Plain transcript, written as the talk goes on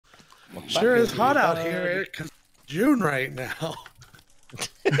Sure is hot out here because it's June right now.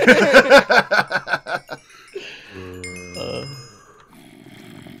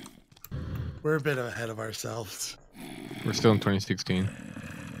 We're a bit ahead of ourselves. We're still in 2016.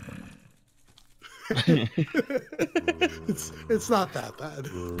 It's not that bad.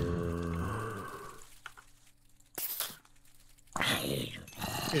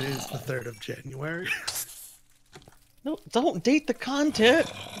 It is the 3rd of January. No, don't date the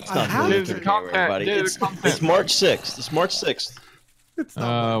content. It's I not have really to. January, everybody. It's March 6th. It's March 6th. It's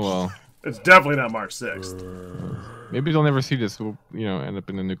not much. Well. It's definitely not March 6th. Maybe they'll never see this. We'll, end up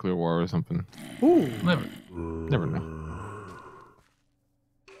in a nuclear war or something. Ooh. Never know.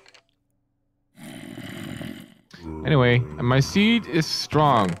 Anyway, my seed is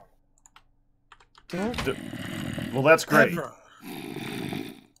strong. Well, that's great. Ever.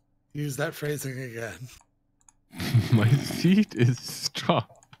 Use that phrasing again. My seed is strong.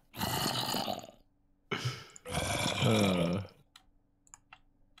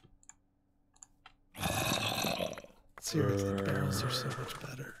 Seriously, barrels are so much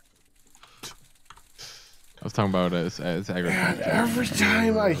better. I was talking about as agriculture. Every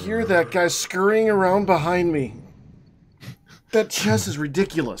time I hear that guy scurrying around behind me, that chest is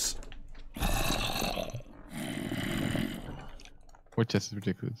ridiculous. What chest is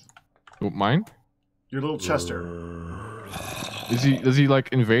ridiculous? Oh, mine? Your little Chester. Does he like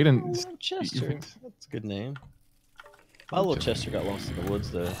invade and Chester. That's a good name. My little Chester got lost in the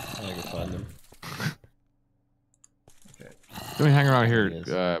woods though. I gotta go find him. Okay. Don't hang around here,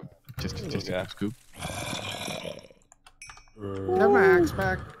 just scoop. Have my axe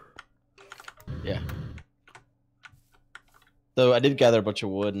back. Yeah. So I did gather a bunch of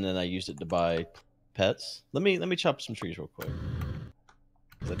wood and then I used it to buy pets. Let me chop some trees real quick.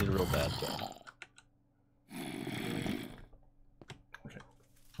 Cause I did a real bad job.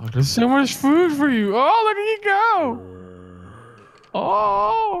 Oh, there's so much food for you. Oh, look at you go.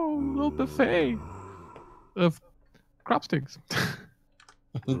 Oh, little buffet of crop sticks.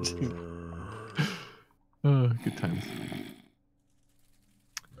 Oh, good times.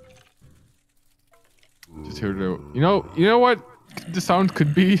 Just here to, you know what the sound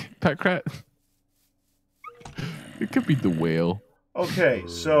could be, Pet Rat? It could be the whale. Okay,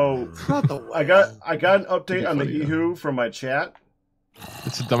 so It's not the I got an update on the Ehu from my chat.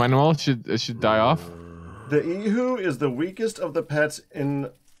 It's a dumb animal. It should die off. The Ehu is the weakest of the pets in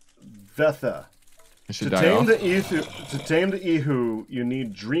Vetha. It should To die tame off. the Ehu, you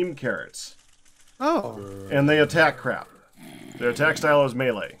need dream carrots, Oh. and they attack crap. Their attack style is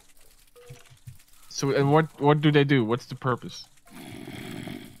melee. So, and what do they do? What's the purpose?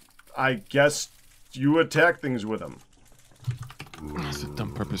 I guess you attack things with them. It's a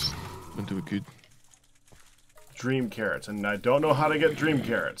dumb purpose. Don't do it good. Dream carrots, and I don't know how to get dream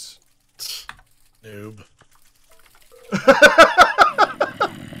carrots. Noob.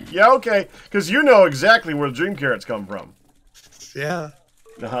 Yeah, okay, because you know exactly where dream carrots come from. Yeah.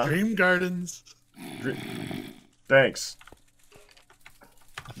 Dream Gardens. Thanks.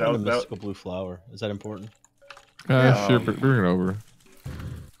 I found a mystical blue flower. Is that important? Sure, bring it over.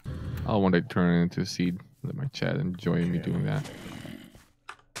 I'll one day turn it into a seed. Let my chat enjoy me doing that.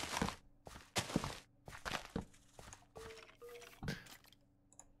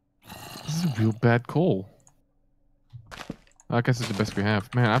 This is a real bad coal. I guess it's the best we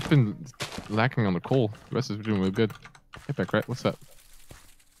have. Man, I've been lacking on the coal. The rest is doing really good. Hey, Backrat, what's up?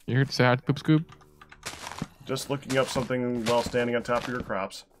 You here to say hi to Poop Scoop? Just looking up something while standing on top of your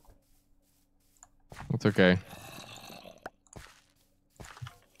crops. It's okay.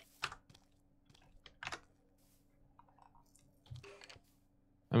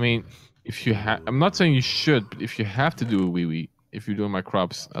 I mean, if you have, I'm not saying you should, but if you have to do a wee-wee, if you're doing my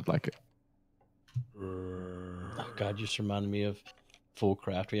crops, I'd like it. Oh god, you just reminded me of Full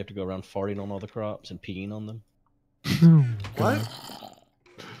Craft where you have to go around farting on all the crops and peeing on them. What?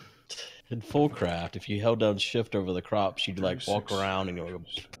 In Full Craft, if you held down shift over the crops, you'd like walk around and go.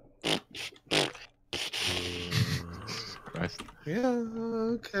 Christ. Yeah,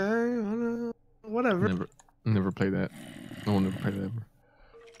 okay. Whatever. Never played that. No one ever played that ever.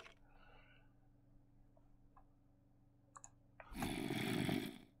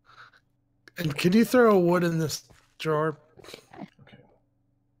 And can you throw a wood in this drawer? Okay.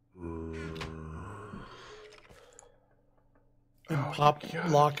 And pop,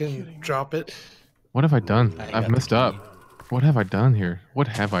 lock, and drop it? What have I done? I've messed up. What have I done here? What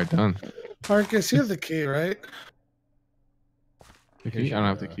have I done? Marcus, you have the key, right? The key? I don't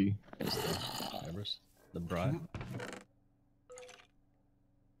have the key. The bribe.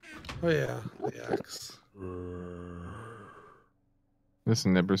 Oh yeah, the axe.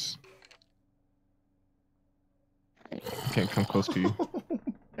 Listen, Nibbers. Can't come close to you.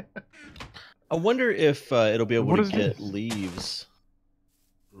 I wonder if it'll be able What to is get this? leaves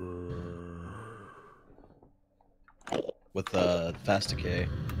with fast decay.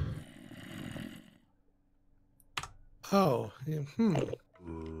 Oh, yeah,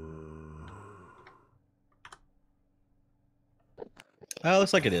 Oh, it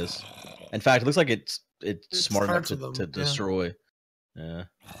looks like it is. In fact, it looks like it's It smart enough starts with to them, yeah. destroy. Yeah.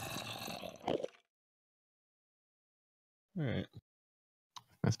 All right.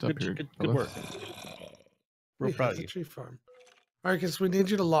 Messed up here. Good fella. work. Real Yeah, proud it's of a you. tree farm. Arcus, we need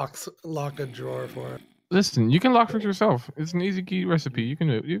you to lock a drawer for it. Listen, you can lock for yourself. It's an easy key recipe. You can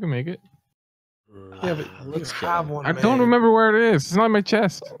do it. You can make it. Yeah, but you Let's have go. one. I don't remember where it is. It's not in my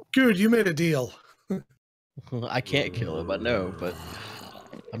chest. Dude, you made a deal. I can't kill him, I know, but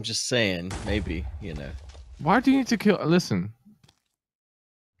I'm just saying, maybe, you know. Why do you need to kill? Listen,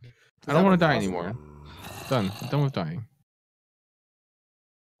 I don't want to die anymore. Done. I'm done with dying.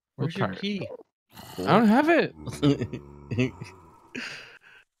 We'll Where's your try it. key? I don't have it.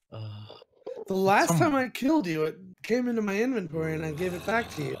 The last time I killed you, it came into my inventory and I gave it back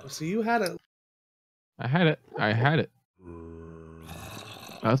to you. So you had it. I had it. I had it.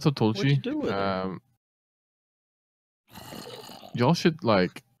 I also told What'd you do with it? Y'all should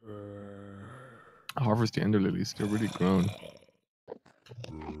like harvest the ender lilies. They're really grown.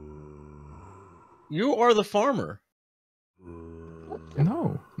 You are the farmer.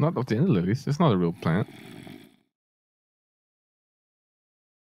 No, not of the ender lilies. It's not a real plant.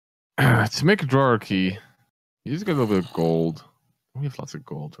 To make a drawer key, you just get a little bit of gold. We have lots of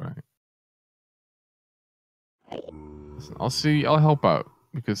gold, right? Listen, I'll help out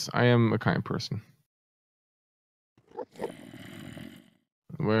because I am a kind person.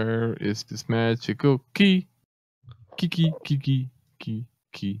 Where is this magical key? Key.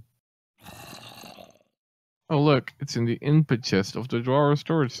 Oh look, it's in the input chest of the drawer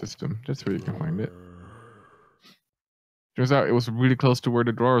storage system. That's where you can find it. Turns out it was really close to where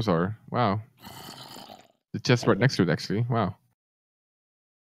the drawers are. Wow. The chest right next to it, actually. Wow.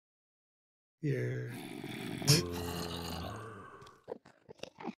 Yeah.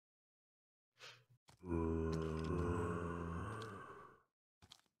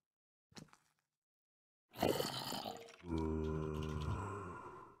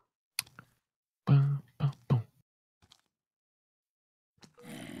 Bum, bum, bum.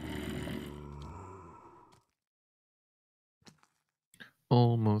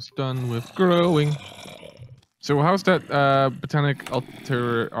 Almost done with growing. So how's that botanic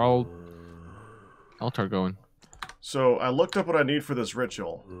altar going? So I looked up what I need for this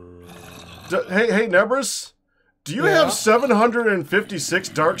ritual. Hey, Nebris, do you have 756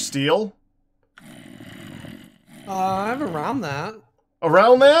 dark steel? I have around that.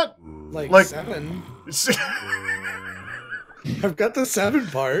 Around that? Like 7. I've got the 7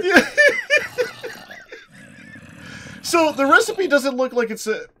 part. So the recipe doesn't look like it's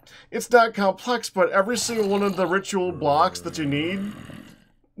not complex, but every single one of the ritual blocks that you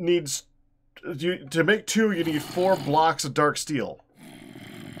needs to make 2. You need 4 blocks of dark steel.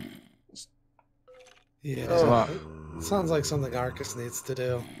 Yeah. That's a lot. Sounds like something Arcus needs to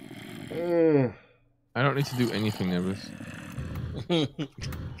do. I don't need to do anything, Nebus.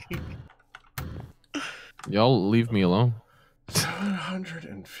 Y'all leave me alone.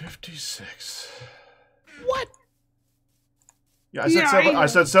 756. What? Yeah, I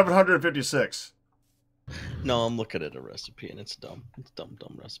said 756. No, I'm looking at a recipe and it's dumb. It's a dumb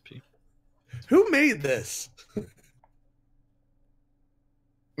recipe. Who made this?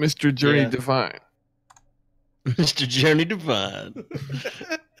 Mr. Journey Yeah. Divine. Mr. Journey Divine.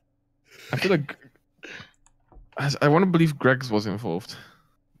 I feel like I want to believe Greg's was involved.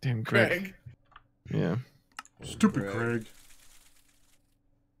 Damn, Greg. Yeah. Stupid Craig.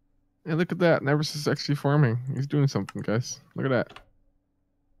 Hey, look at that. Nebus is actually farming. He's doing something, guys. Look at that.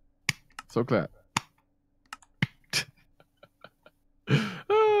 So glad.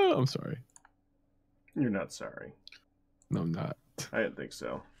 Oh, I'm sorry. You're not sorry. No, I'm not. I didn't think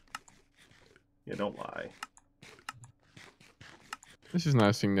so. Yeah, don't lie. This is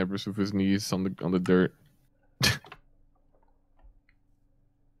nice seeing Nebus with his knees on the dirt.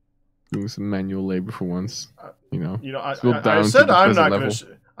 Doing some manual labor for once. You know. I down said to the I'm not present gonna.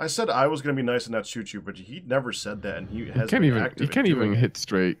 level. I said I was gonna be nice and not shoot you, but he never said that, and he has. He can't even hit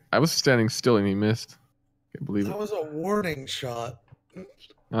straight. I was standing still and he missed. Can't believe That it. was a warning shot.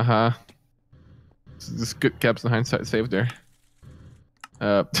 Uh-huh. This good caps in hindsight save there.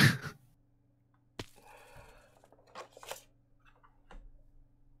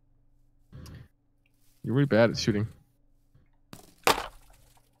 You're really bad at shooting.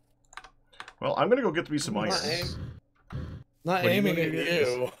 Well, I'm gonna go get me some Nice. ice. Not What do you aiming wanna at get?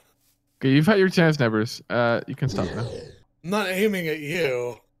 you. Okay, you've had your chance, Nevers. You can stop now. I'm not aiming at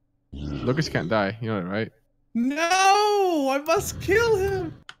you. Lucas can't die. You know that, right? No! I must kill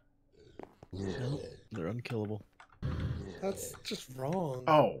him! No, they're unkillable. That's just wrong.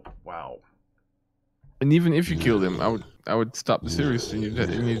 Oh, wow. And even if you killed him, I would stop the series. And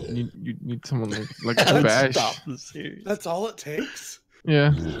you need someone like Bash. Stop the series. That's all it takes? Yeah.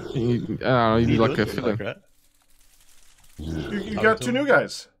 I don't know. You need like a fill-in. Right? You got two new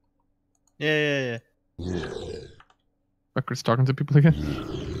guys. Yeah. Becker's talking to people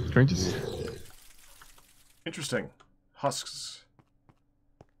again. Strangers. Interesting. Husks.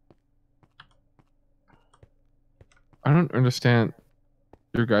 I don't understand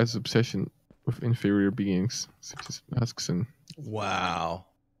your guys' obsession with inferior beings such as husks and. Wow.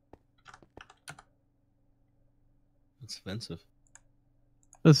 That's offensive.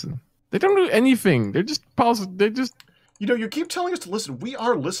 Listen, they don't do anything. They're just positive. They just. You know, you keep telling us to listen. We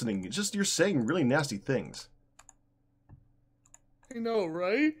are listening. It's just you're saying really nasty things. I know,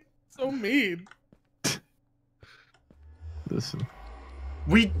 right? So mean. Listen.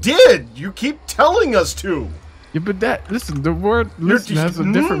 We did! You keep telling us to! Yeah, but listen, the word listen has a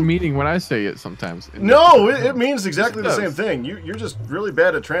different meaning when I say it sometimes. No, it means exactly the Yes, it same does. thing. You're just really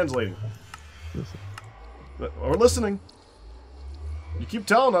bad at translating. Listen. But we're listening. You keep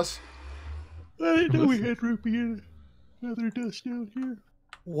telling us. I didn't know we had Rupee and another dust down here.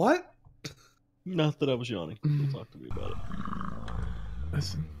 What? Not that I was yawning. Don't talk to me about it.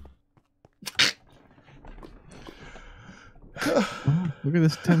 Listen. Oh, look at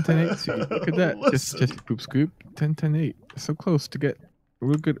this 10-10-8 seed. Look at that. Just poop scoop. 10-10-8. So close to get a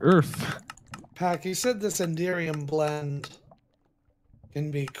real good earth. Pack, you said this Enderium blend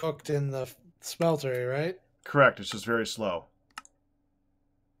can be cooked in the smeltery, right? Correct, it's just very slow.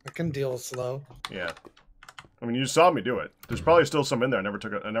 I can deal with slow. Yeah. I mean, you saw me do it. There's probably still some in there. I never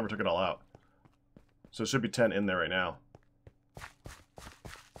took it all out. So it should be 10 in there right now.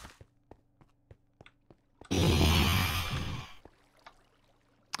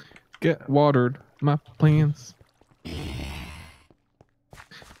 Get watered, my plants.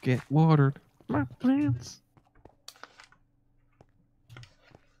 Get watered, my plants.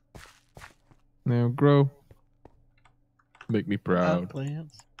 Now grow. Make me proud.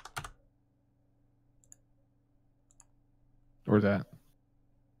 Plants. Or that.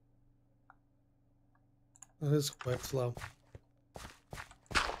 That is quite slow.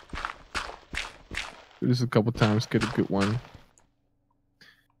 Do this a couple times, get a good one.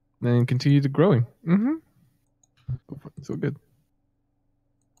 Then continue to growing. So good.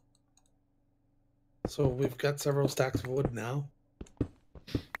 So we've got several stacks of wood now.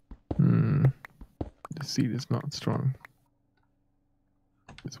 The seed is not strong.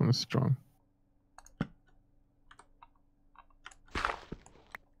 This one is strong.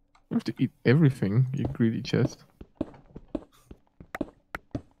 You have to eat everything, you greedy chest.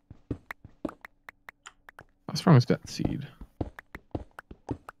 How strong is that seed?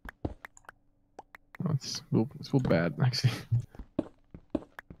 Oh, it's real bad, actually.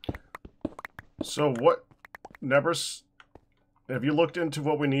 So what, Nebers, have you looked into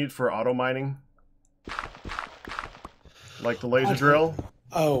what we need for auto mining? Like the laser drill?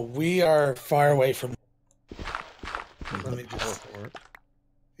 Oh, we are far away from... Let me just...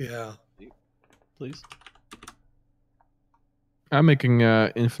 Yeah. Please. I'm making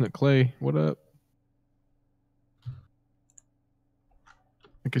infinite clay. What up?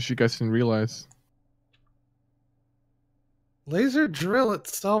 I guess you guys didn't realize. Laser drill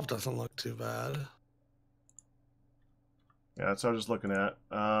itself doesn't look too bad. Yeah, that's what I was just looking at.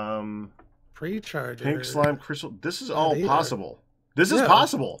 Pre-charger. Pink slime crystal. This is all either. possible. This is Yeah.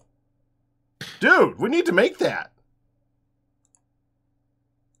 possible. Dude, we need to make that.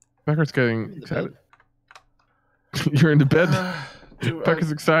 Becker's getting excited. You're in the bed. Dude,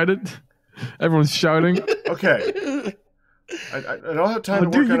 Becker's excited. Everyone's shouting. okay. I don't have time to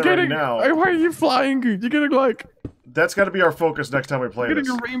Dude, work on you're it right getting. now. Why are you flying? You're getting like. That's got to be our focus next time we play Getting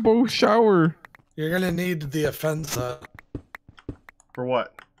this. a rainbow shower. You're gonna need the offensa. For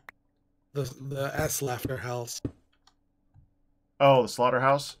what? The S laughter house. Oh, the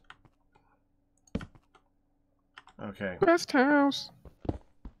slaughterhouse? Okay. Best house.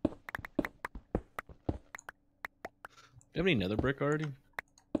 Do you have any nether brick already?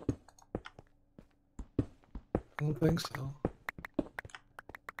 I don't think so.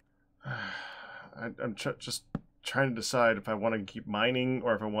 I'm just trying to decide if I want to keep mining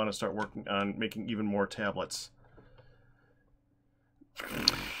or if I want to start working on making even more tablets.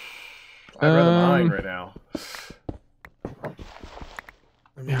 I'd rather mine right now.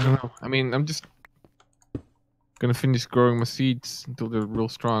 I mean, Yeah, I don't know. I mean, I'm just. Gonna finish growing my seeds until they're real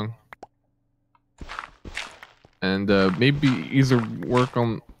strong. And maybe either work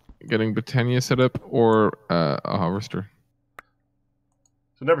on getting Botania set up or a harvester.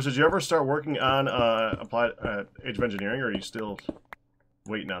 So, Nebers, did you ever start working on applied Age of Engineering, or are you still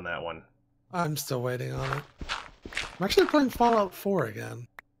waiting on that one? I'm still waiting on it. I'm actually playing Fallout 4 again.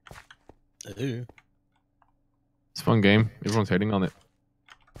 Ooh. It's a fun game. Everyone's hating on it.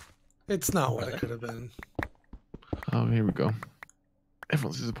 It's not what it could have been. Oh, here we go.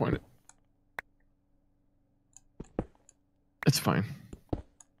 Everyone's disappointed. It's fine.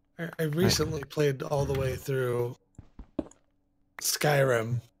 I recently played all the way through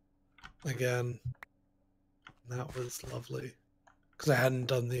Skyrim again. That was lovely. Because I hadn't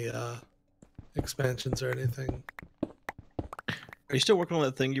done the expansions or anything. Are you still working on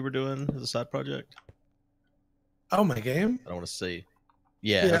that thing you were doing as a side project? Oh, my game? I don't want to see.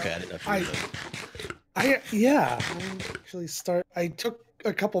 Yeah, Yeah, okay, I didn't know if you were doing. I took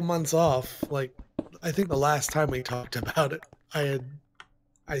a couple months off. Like, I think the last time we talked about it,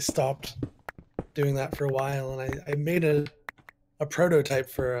 I stopped doing that for a while, and I made a prototype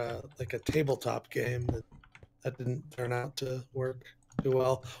for a tabletop game that didn't turn out to work too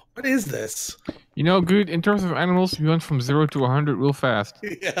well. What is this? You know, good. In terms of animals, we went from 0 to 100 real fast.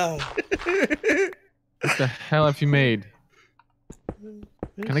 Yeah. What the hell have you made?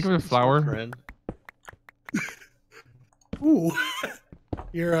 Can I give it a flower? Friend. Ooh.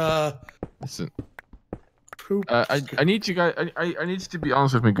 You're Listen. poop. I need you guys. I need you to be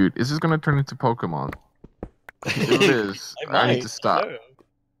honest with me, good. Is this gonna turn into Pokemon? If it is, I need to stop. No.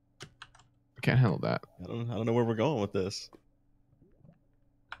 I can't handle that. I don't know where we're going with this.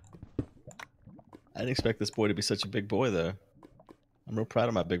 I didn't expect this boy to be such a big boy, though. I'm real proud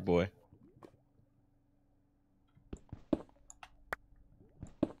of my big boy.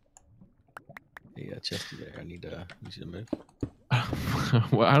 Yeah, Chesty there. I need you to move.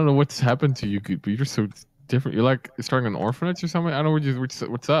 Well, I don't know what's happened to you, good, but you're so different. You're like starting an orphanage or something. I don't know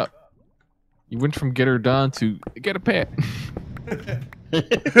what's up. You went from get her done to get a pet.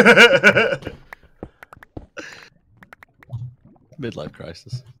 Midlife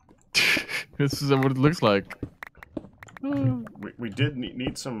crisis. This is what it looks like. We did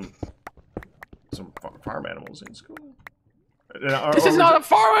need some farm animals in school. This is not a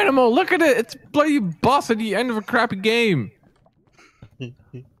farm animal. Look at it. It's bloody boss at the end of a crappy game.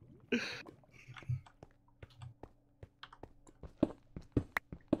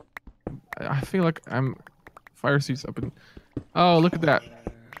 I feel like I'm fire seats up in. Oh, look at that.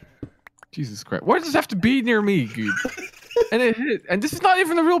 Jesus Christ. Why does this have to be near me, dude? And it hit. And this is not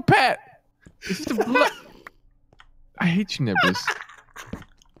even a real pet. This is the blood. I hate you, Nebus.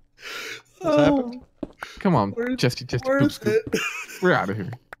 What's happened? Come on, Chesty, poop scoop. We're out of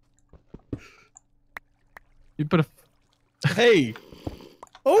here. You put a. Hey!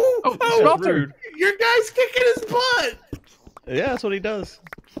 Oh, Smelter! Rude. your guy's kicking his butt. Yeah, that's what he does.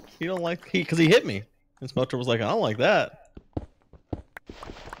 He don't like because he hit me. And Smelter was like, I don't like that.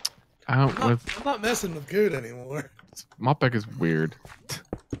 I'm I'm not messing with Good anymore. Mopback is weird.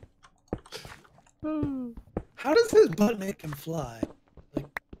 How does his butt make him fly?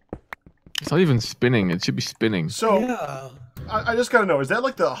 It's not even spinning. It should be spinning. So, Yeah. I just gotta know, is that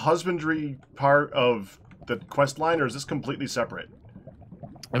like the husbandry part of the quest line, or is this completely separate?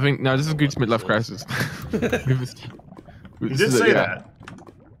 I think no. This is Good's midlife crisis. You did say that.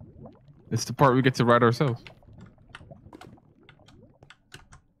 It's the part we get to write ourselves.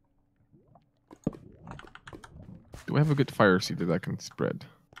 Do I have a good fire seed that I can spread?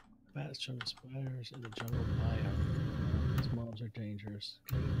 Bats jungle spiders in the jungle biome. These mobs are dangerous.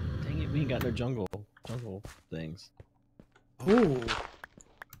 Dang it, we ain't got no jungle things. Oh.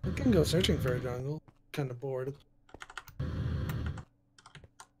 We can go searching for a jungle. Kind of bored.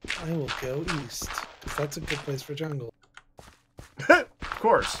 I will go east, because that's a good place for jungle. Of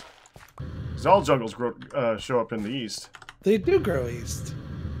course. Because all jungles show up in the east. They do grow east.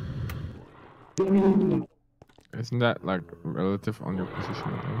 Isn't that like relative on your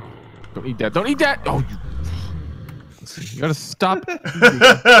position? Okay? Don't eat that! Don't eat that! Oh, you! Listen, you gotta stop.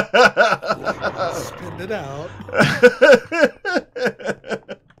 Spit it out.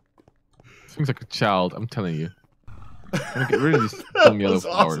 Seems like a child. I'm telling you. I'm gonna get rid of these dumb yellow That's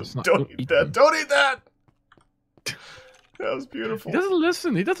flowers. awesome. Not- Don't eat that. them. Don't eat that. That was beautiful. He doesn't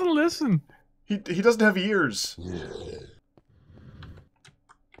listen. He doesn't listen. He doesn't have ears.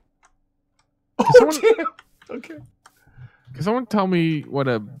 Oh, someone- damn. Okay. Can someone tell me what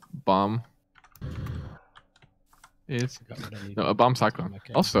a bomb is? No, a bomb cyclone.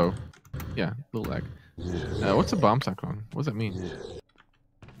 Okay. Also, yeah, little lag. What's a bomb cyclone? What does that mean?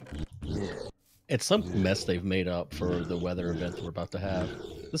 It's some mess they've made up for the weather event that we're about to have.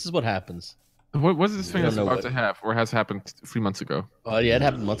 This is what happens. What is this thing don't that's know about what- to have, or has happened 3 months ago? Oh yeah, it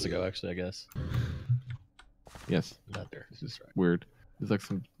happened months ago, actually. I guess. Yes. Not there. This is weird. It's like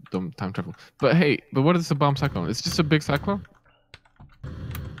some dumb time travel. But hey, what is the bomb cyclone? It's just a big cyclone?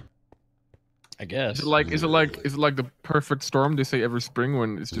 I guess. Is it like the perfect storm they say every spring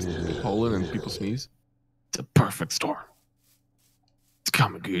when it's just pollen and people sneeze? It's a perfect storm. It's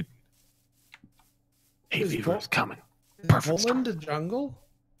coming, dude. Hey, Is fever, it's coming. Is Perfect Poland a jungle?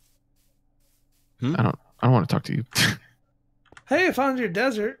 I don't want to talk to you. Hey, I found your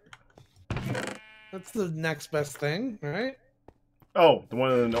desert. That's the next best thing, right? Oh, the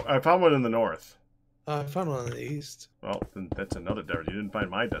one in the I found one in the north. I found one in the east. Well, then that's another desert. You didn't find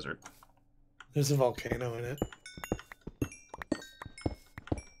my desert. There's a volcano in it.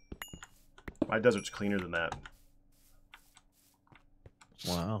 My desert's cleaner than that.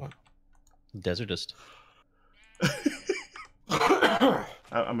 Wow. Desertist.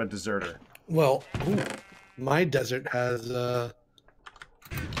 I'm a deserter. Well, ooh, my desert has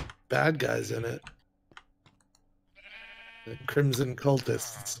bad guys in it. The Crimson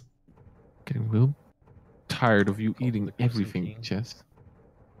Cultists. Getting real tired of you eating the Crimson everything, King. Chess.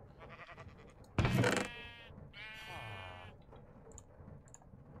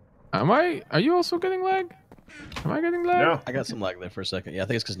 Are you also getting lag? Am I getting lag? Yeah. I got some lag there for a second. Yeah, I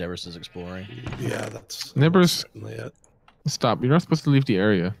think it's because Never's is exploring. Yeah, that's Nibbers. certainly it. Stop. You're not supposed to leave the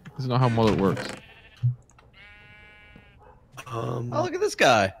area. This is not how mullet works. Oh, look at this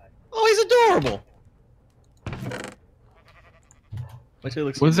guy. Oh, he's adorable. Wait till he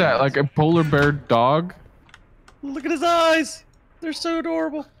looks What is that? Like a polar bear dog? Look at his eyes. They're so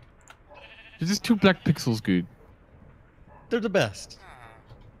adorable. There's just 2 black pixels, dude. They're the best.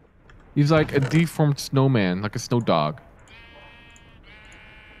 He's like a deformed snowman, like a snow dog.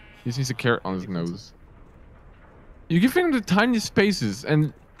 He just needs a carrot on his nose. You're giving him the tiniest spaces,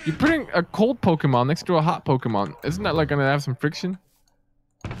 and you're putting a cold Pokemon next to a hot Pokemon. Isn't that like gonna have some friction?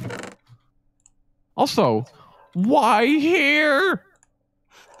 Also, why here?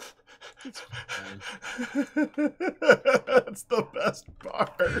 That's the best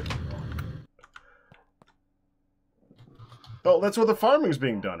part. Oh, that's where the farming's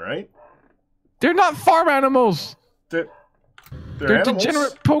being done, right? They're not farm animals. They're They're animals?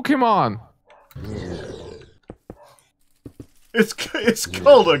 degenerate Pokemon. It's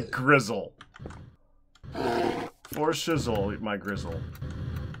called a grizzle. For shizzle, my grizzle.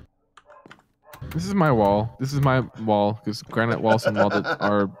 This is my wall. This is my wall because granite walls and modded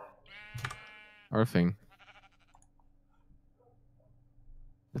are a thing.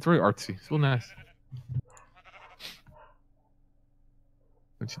 It's very artsy. It's real nice.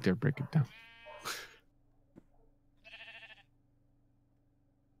 Don't you dare break it down.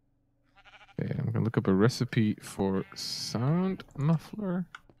 Okay, I'm gonna look up a recipe for sound muffler.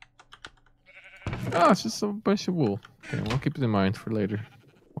 Oh, it's just a bunch of wool. Okay, we'll keep it in mind for later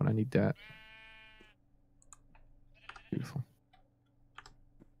when I need that. Beautiful.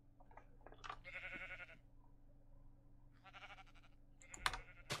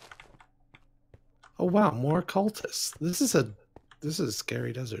 Oh wow, more cultists. This is a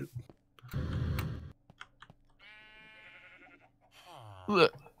scary desert.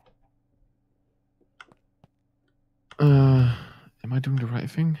 Look. Am I doing the right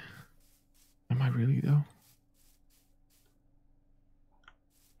thing? Am I really though?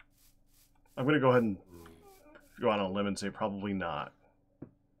 I'm gonna go ahead and go on a limb and say probably not.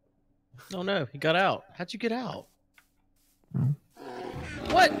 Oh no, he got out. How'd you get out? No.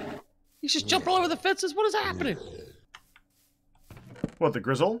 What? He's just jumping all over the fences? What is happening? What, the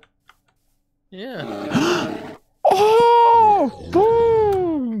grizzle? Yeah. Oh!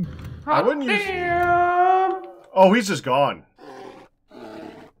 Boom! I wouldn't use. Oh, he's just gone.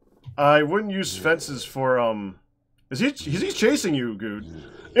 I wouldn't use fences for Is he's chasing you, Good?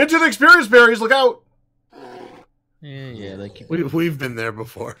 Into the experience berries! Look out! Yeah, they keep. We've been there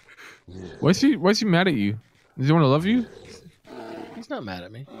before. Why is he mad at you? Does he want to love you? He's not mad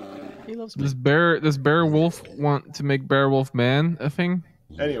at me. He loves me. Does Bear Wolf want to make Bear Wolf Man a thing?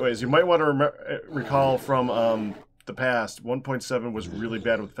 Anyways, you might want to recall from the past. 1.7 was really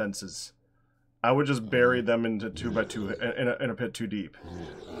bad with fences. I would just bury them into 2x2 in a pit too deep.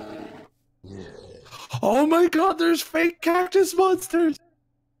 Oh my god, there's fake cactus monsters!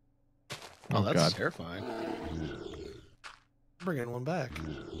 Oh, that's God. terrifying. Bringing one back.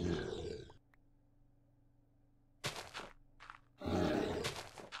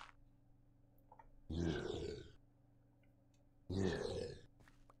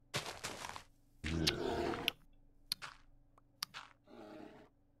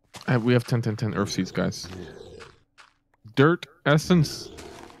 We have 10, 10, 10 earth seeds, guys. Dirt essence.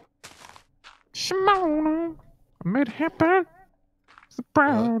 Shimona. I made it happen. So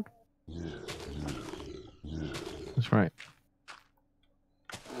proud. That's right.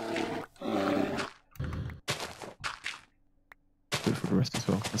 Good for the rest as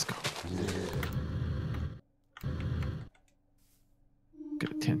well. Let's go.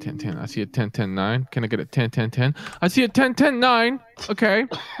 Get a 10, 10, 10. I see a 10, 10, 9. Can I get a 10, 10, 10? I see a 10, 10, 9. Okay.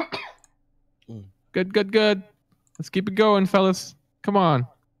 Good, good, good. Let's keep it going, fellas. Come on.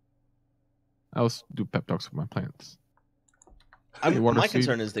 I always do pep talks with my plants. My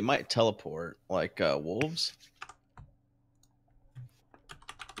concern is they might teleport like wolves.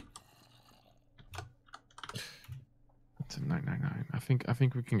 It's a 999. I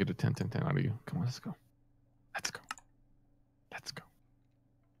think we can get a 10, 10, 10 out of you. Come on, let's go. Let's go. Let's go.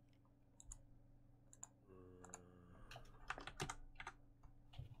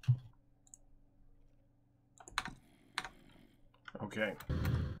 Okay.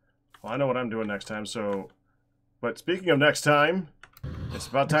 Well, I know what I'm doing next time, so... But speaking of next time, it's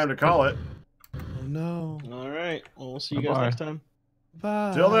about time to call it. Oh, no. All right. Well, we'll see you guys Bye-bye. next time.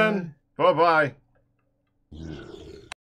 Bye. Till then, bye-bye.